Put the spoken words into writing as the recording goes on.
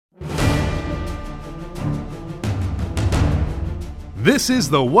This is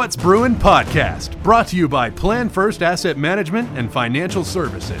the What's Brewing podcast, brought to you by Plan First Asset Management and Financial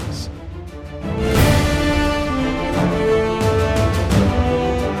Services.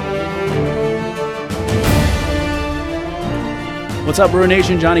 What's up, Brewer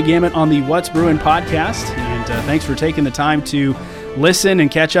Nation? Johnny Gamet on the What's Brewing podcast, and thanks for taking the time to listen and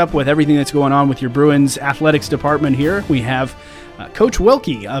catch up with everything that's going on with your Bruins athletics department here. We have Coach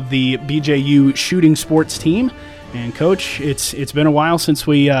Wilkie of the BJU shooting sports team. And Coach, it's been a while since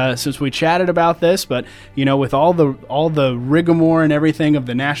we chatted about this, but you know, with all the rigmarole and everything of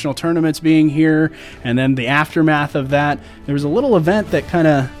the national tournaments being here, and then the aftermath of that, there was a little event that kind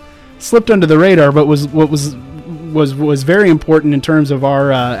of slipped under the radar, but was very important in terms of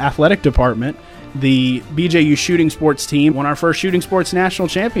our athletic department. The BJU shooting sports team won our first shooting sports national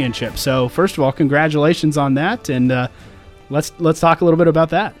championship. So first of all, congratulations on that, and Let's talk a little bit about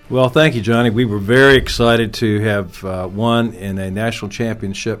that. Well, thank you, Johnny. We were very excited to have won in a national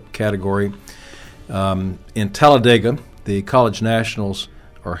championship category in Talladega. The college nationals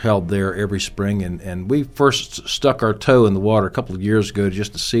are held there every spring, and we first stuck our toe in the water a couple of years ago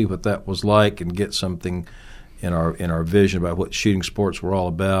just to see what that was like and get something in our vision about what shooting sports were all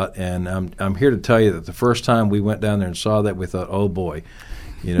about. And I'm here to tell you that the first time we went down there and saw that, we thought, oh boy.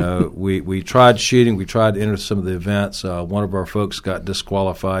 You know, we tried shooting. We tried to enter some of the events. One of our folks got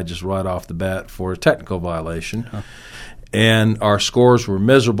disqualified just right off the bat for a technical violation. Huh. And our scores were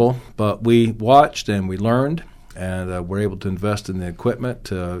miserable, but we watched and we learned, and were able to invest in the equipment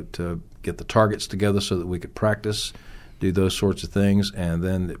to get the targets together so that we could practice, do those sorts of things, and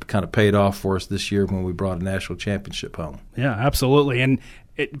then it kind of paid off for us this year when we brought a national championship home. Yeah, absolutely. And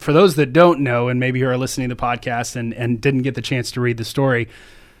for those that don't know, and maybe who are listening to the podcast and didn't get the chance to read the story,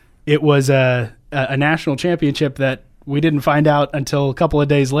 it was a national championship that we didn't find out until a couple of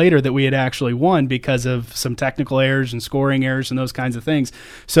days later that we had actually won because of some technical errors and scoring errors and those kinds of things.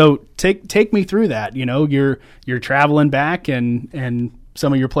 So take me through that. You know, you're traveling back and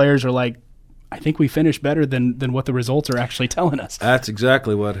some of your players are like, I think we finished better than what the results are actually telling us. That's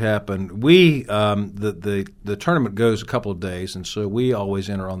exactly what happened. We the tournament goes a couple of days, and so we always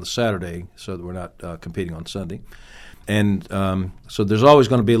enter on the Saturday so that we're not competing on Sunday. And so there's always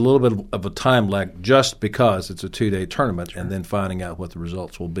going to be a little bit of a time lag just because it's a 2-day tournament. Sure. And then finding out what the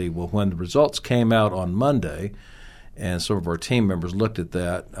results will be. Well, when the results came out on Monday and some of our team members looked at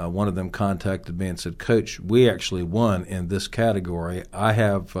that, one of them contacted me and said, Coach, we actually won in this category. I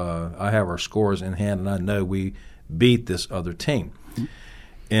have our scores in hand, and I know we beat this other team. Mm-hmm.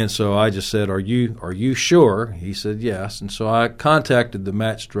 And so I just said, are you sure? He said, yes. And so I contacted the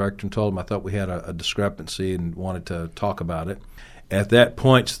match director and told him I thought we had a discrepancy and wanted to talk about it. At that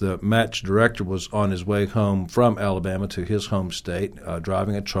point, the match director was on his way home from Alabama to his home state,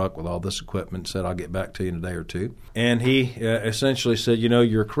 driving a truck with all this equipment, said, I'll get back to you in a day or two. And he essentially said,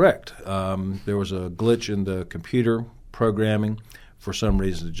 you're correct. There was a glitch in the computer programming. For some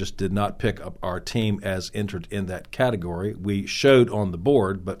reason, it just did not pick up our team as entered in that category. We showed on the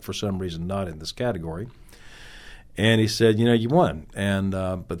board, but for some reason not in this category. And he said, you won. And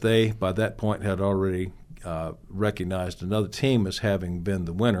but they, by that point, had already recognized another team as having been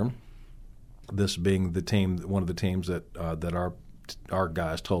the winner, this being the team, one of the teams that our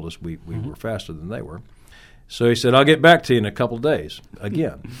guys told us we mm-hmm. were faster than they were. So he said, I'll get back to you in a couple of days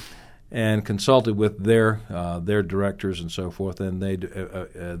again. And consulted with their directors and so forth, and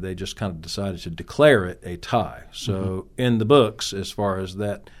they just kind of decided to declare it a tie. So mm-hmm. in the books, as far as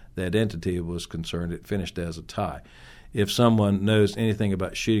that entity was concerned, it finished as a tie. If someone knows anything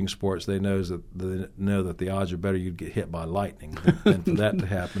about shooting sports, they know that the odds are better you'd get hit by lightning than for that to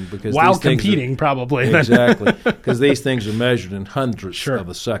happen. Because while competing, probably. Exactly, because these things are measured in hundredths sure. of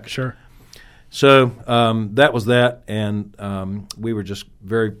a second. Sure. So that was that, and we were just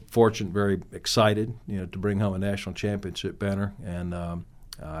very fortunate, very excited, to bring home a national championship banner, and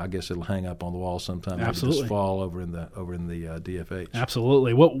I guess it'll hang up on the wall sometime this fall over in the DFH.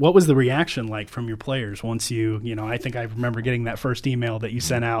 Absolutely. What was the reaction like from your players once I think I remember getting that first email that you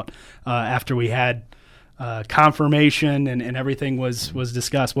sent out after we had confirmation and everything was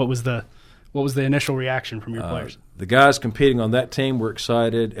discussed. What was the initial reaction from your players? The guys competing on that team were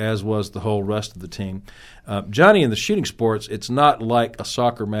excited, as was the whole rest of the team. Johnny, in the shooting sports, it's not like a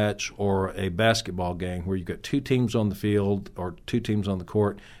soccer match or a basketball game where you've got two teams on the field or two teams on the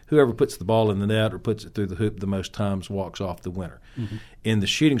court. Whoever puts the ball in the net or puts it through the hoop the most times walks off the winner. Mm-hmm. In the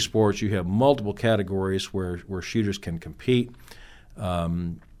shooting sports, you have multiple categories where shooters can compete.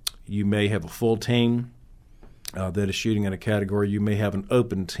 You may have a full team that is shooting in a category. You may have an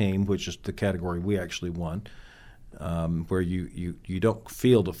open team, which is the category we actually won, where you don't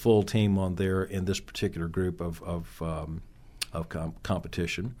field a full team on there in this particular group of of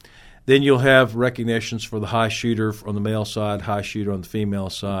competition. Then you'll have recognitions for the high shooter on the male side, high shooter on the female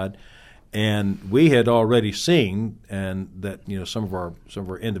side. And we had already seen that some of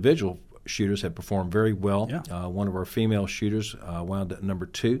our individual shooters had performed very well. Yeah. One of our female shooters wound at number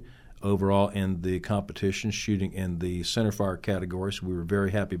 2 overall in the competition, shooting in the centerfire category. So we were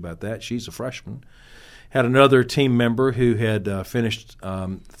very happy about that. She's a freshman. Had another team member who had finished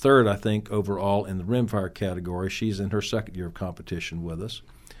third, I think, overall in the rimfire category. She's in her second year of competition with us.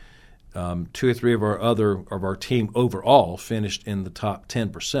 2 or 3 of our team overall finished in the top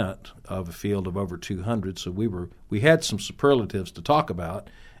 10% of a field of over 200. So we had some superlatives to talk about,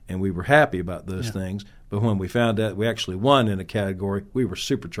 and we were happy about those things. But when we found out we actually won in a category, we were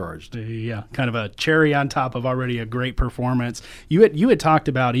supercharged. Yeah, kind of a cherry on top of already a great performance. You had talked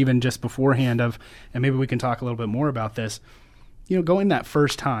about even just beforehand and maybe we can talk a little bit more about this. Going that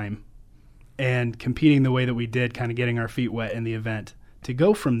first time and competing the way that we did, kind of getting our feet wet in the event, to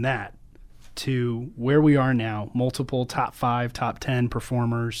go from that to where we are now, multiple top 5, top 10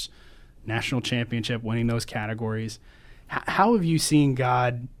 performers, national championship, winning those categories. How have you seen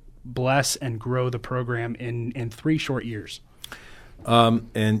God bless and grow the program in 3 short years?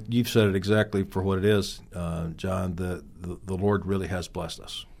 And you've said it exactly for what it is, John. The Lord really has blessed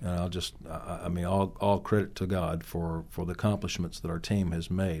us, and all credit to God for the accomplishments that our team has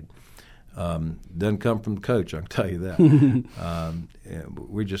made. Doesn't come from the coach, I can tell you that.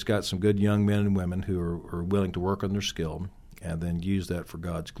 We just got some good young men and women who are willing to work on their skill and then use that for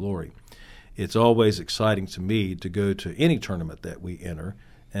God's glory. It's always exciting to me to go to any tournament that we enter,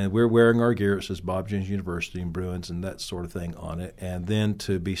 and we're wearing our gear. It says Bob Jones University and Bruins and that sort of thing on it, and then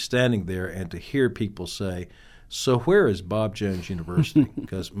to be standing there and to hear people say, "So where is Bob Jones University?"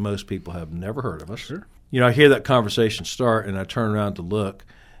 Because most people have never heard of us. Sure. I hear that conversation start, and I turn around to look,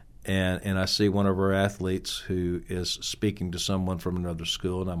 and I see one of our athletes who is speaking to someone from another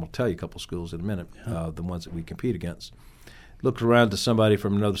school, and I'm going to tell you a couple schools in a minute, the ones that we compete against. Looked around to somebody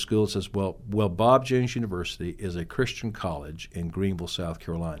from another school and says, well, Bob Jones University is a Christian college in Greenville, South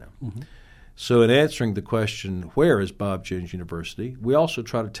Carolina. Mm-hmm. So in answering the question, where is Bob Jones University, we also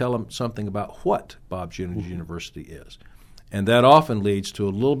try to tell them something about what Bob Jones University is. And that often leads to a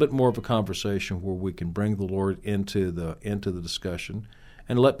little bit more of a conversation where we can bring the Lord into the discussion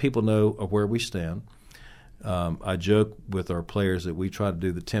and let people know of where we stand. I joke with our players that we try to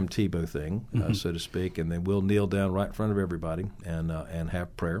do the Tim Tebow thing, so to speak, and then we'll kneel down right in front of everybody and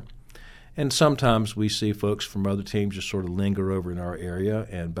have prayer. And sometimes we see folks from other teams just sort of linger over in our area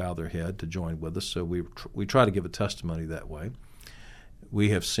and bow their head to join with us, so we try to give a testimony that way.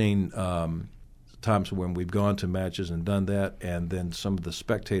 We have seen times when we've gone to matches and done that, and then some of the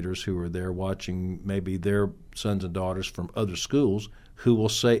spectators who are there watching maybe their sons and daughters from other schools who will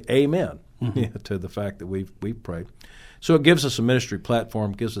say amen to the fact that we've prayed. So it gives us a ministry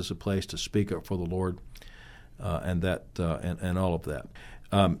platform, gives us a place to speak up for the Lord, and all of that.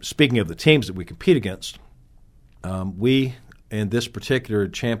 Speaking of the teams that we compete against, we in this particular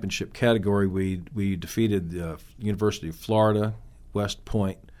championship category, we defeated the University of Florida, West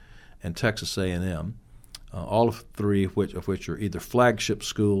Point, and Texas A&M, all of 3 of which are either flagship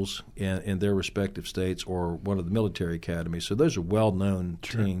schools in their respective states or one of the military academies. So those are well-known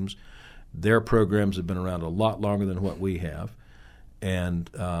teams. Their programs have been around a lot longer than what we have, and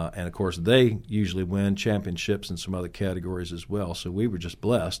of course they usually win championships in some other categories as well. So we were just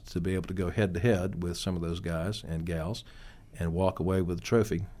blessed to be able to go head-to-head with some of those guys and gals and walk away with a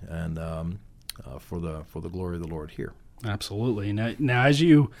trophy and for the glory of the Lord here. Absolutely. Now as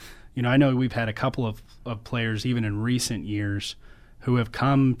I know we've had a couple of players even in recent years who have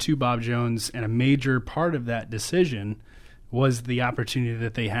come to Bob Jones, and a major part of that decision was the opportunity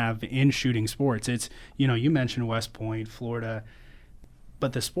that they have in shooting sports. It's, you mentioned West Point, Florida,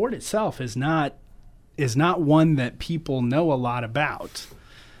 but the sport itself is not one that people know a lot about.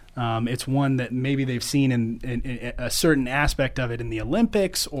 It's one that maybe they've seen in a certain aspect of it in the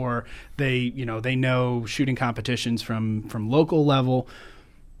Olympics, or they know shooting competitions from local level.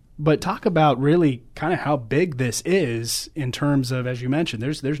 But talk about really kind of how big this is in terms of, as you mentioned,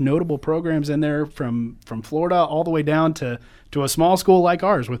 there's notable programs in there from Florida all the way down to a small school like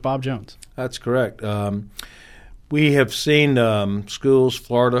ours with Bob Jones. That's correct. We have seen schools,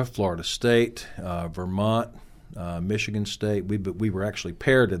 Florida State, Vermont, Michigan State. We were actually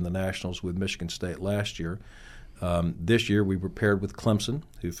paired in the Nationals with Michigan State last year. This year we were paired with Clemson,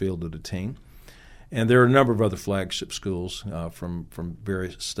 who fielded a team. And there are a number of other flagship schools from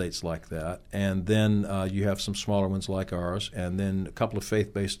various states like that. And then you have some smaller ones like ours, and then a couple of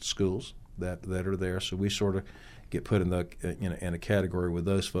faith-based schools that are there. So we sort of get put in a category with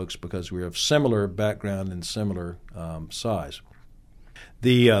those folks because we have similar background and similar size.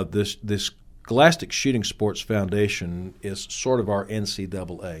 The Scholastic Shooting Sports Foundation is sort of our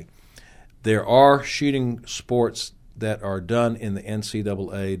NCAA. There are shooting sports that are done in the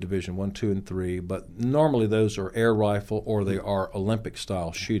NCAA Division 1, 2, and 3, but normally those are air rifle or they are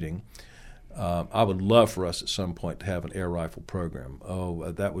Olympic-style shooting. I would love for us at some point to have an air rifle program.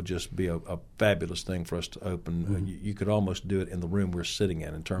 That would just be a fabulous thing for us to open. Mm-hmm. You could almost do it in the room we're sitting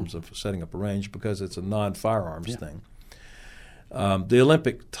in terms of setting up a range because it's a non-firearms thing. The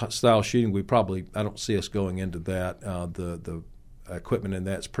Olympic-style shooting, I don't see us going into that. The equipment in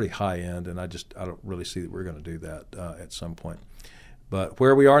that's pretty high end, and I don't really see that we're going to do that at some point. But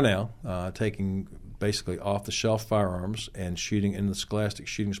where we are now, taking basically off-the-shelf firearms and shooting in the Scholastic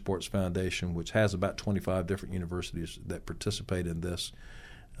Shooting Sports Foundation, which has about 25 different universities that participate in this,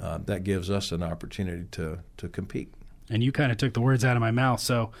 that gives us an opportunity to compete. And you kind of took the words out of my mouth.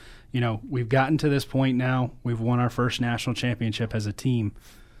 So, we've gotten to this point now. We've won our first national championship as a team.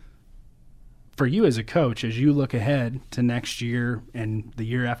 For you as a coach, as you look ahead to next year and the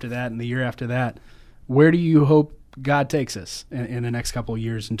year after that and the year after that, where do you hope God takes us in the next couple of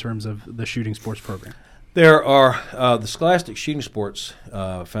years in terms of the shooting sports program? There are the Scholastic Shooting Sports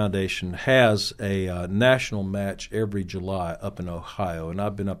Foundation has a national match every July up in Ohio, and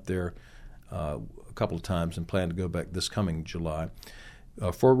I've been up there a couple of times and plan to go back this coming July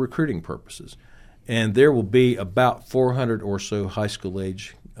for recruiting purposes. And there will be about 400 or so high school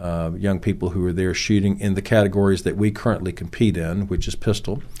age young people who are there shooting in the categories that we currently compete in, which is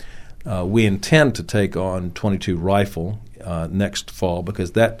pistol. We intend to take on .22 rifle next fall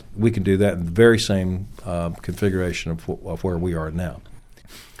because that we can do that in the very same configuration of where we are now.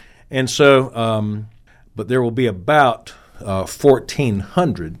 And so, but there will be about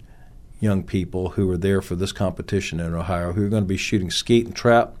 1,400 young people who are there for this competition in Ohio who are going to be shooting skeet and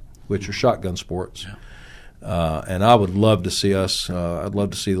trap, which are shotgun sports. Yeah. And I would love to see I'd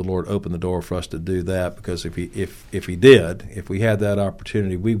love to see the Lord open the door for us to do that because if we had that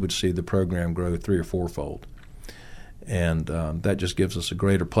opportunity, we would see the program grow 3- or 4-fold. And that just gives us a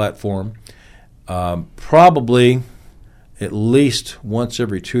greater platform. Probably at least once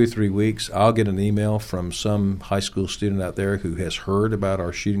every 2 or 3 weeks, I'll get an email from some high school student out there who has heard about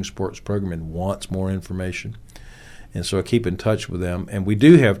our shooting sports program and wants more information. And so I keep in touch with them. And we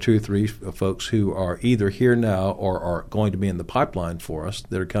do have 2 or 3 folks who are either here now or are going to be in the pipeline for us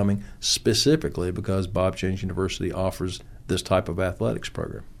that are coming specifically because Bob Jones University offers this type of athletics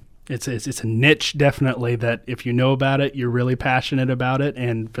program. It's a niche, definitely, that if you know about it, you're really passionate about it.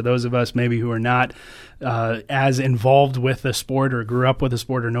 And for those of us maybe who are not as involved with the sport or grew up with the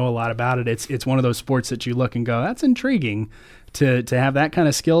sport or know a lot about it, it's one of those sports that you look and go, that's intriguing. To have that kind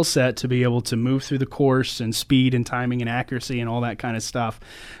of skill set to be able to move through the course and speed and timing and accuracy and all that kind of stuff.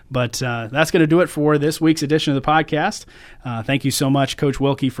 But that's going to do it for this week's edition of the podcast. Thank you so much, Coach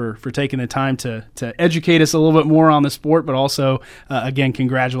Wilkie, for taking the time to educate us a little bit more on the sport, but also, again,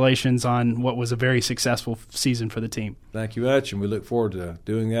 congratulations on what was a very successful season for the team. Thank you much, and we look forward to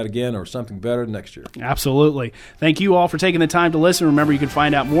doing that again or something better next year. Absolutely. Thank you all for taking the time to listen. Remember, you can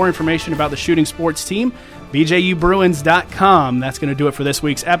find out more information about the shooting sports team, bjubruins.com. That's going to do it for this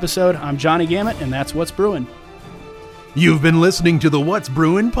week's episode. I'm Johnny Gamet, and that's What's Brewing. You've been listening to the What's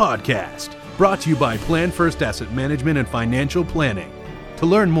Brewing podcast, brought to you by Plan First Asset Management and Financial Planning. To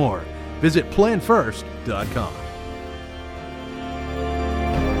learn more, visit planfirst.com.